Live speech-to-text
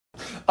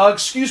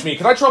Excuse me,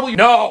 can I trouble you?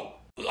 No!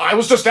 I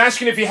was just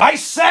asking if you— I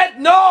said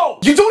no!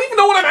 You don't even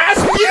know what I'm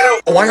asking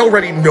you! Oh, I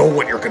already know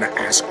what you're gonna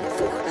ask me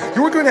for.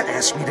 You were gonna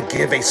ask me to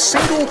give a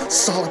single,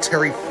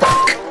 solitary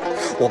fuck.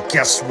 Well,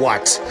 guess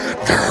what?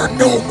 There are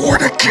no more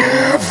to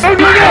give.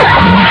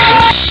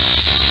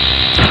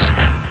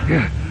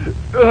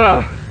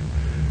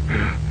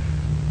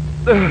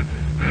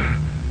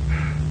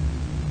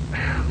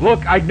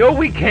 Look, I know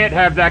we can't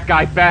have that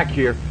guy back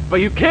here, but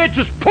you can't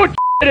just put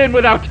it in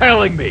without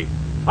telling me.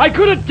 I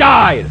could have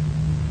died.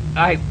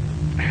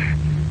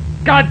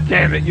 God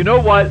damn it, you know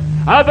what?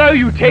 How about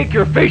you take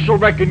your facial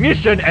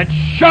recognition and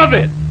shove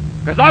it?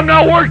 Because I'm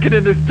not working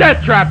in this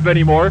death trap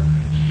anymore,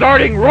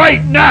 starting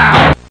right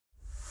now!